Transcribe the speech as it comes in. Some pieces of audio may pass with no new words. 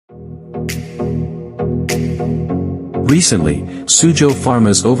Recently, Suzhou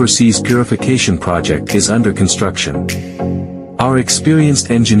Pharma's overseas purification project is under construction. Our experienced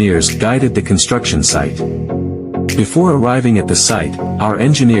engineers guided the construction site. Before arriving at the site, our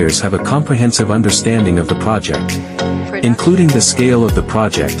engineers have a comprehensive understanding of the project, including the scale of the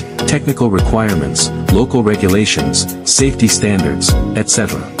project, technical requirements, local regulations, safety standards,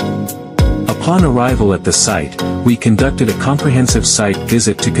 etc. Upon arrival at the site, we conducted a comprehensive site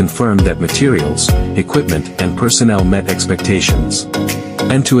visit to confirm that materials, equipment and personnel met expectations,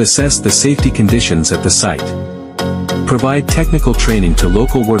 and to assess the safety conditions at the site. Provide technical training to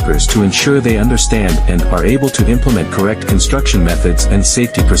local workers to ensure they understand and are able to implement correct construction methods and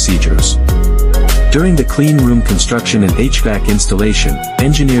safety procedures. During the clean room construction and HVAC installation,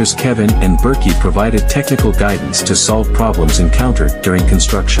 engineers Kevin and Berkey provided technical guidance to solve problems encountered during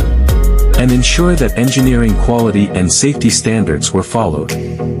construction, and ensure that engineering quality and safety standards were followed.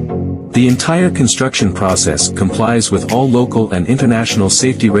 The entire construction process complies with all local and international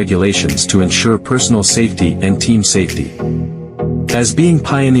safety regulations to ensure personal safety and team safety. As being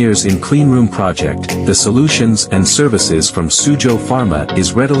pioneers in cleanroom project, the solutions and services from Suzhou Pharma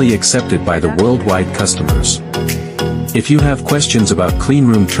is readily accepted by the worldwide customers. If you have questions about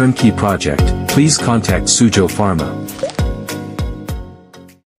cleanroom turnkey project, please contact Suzhou Pharma.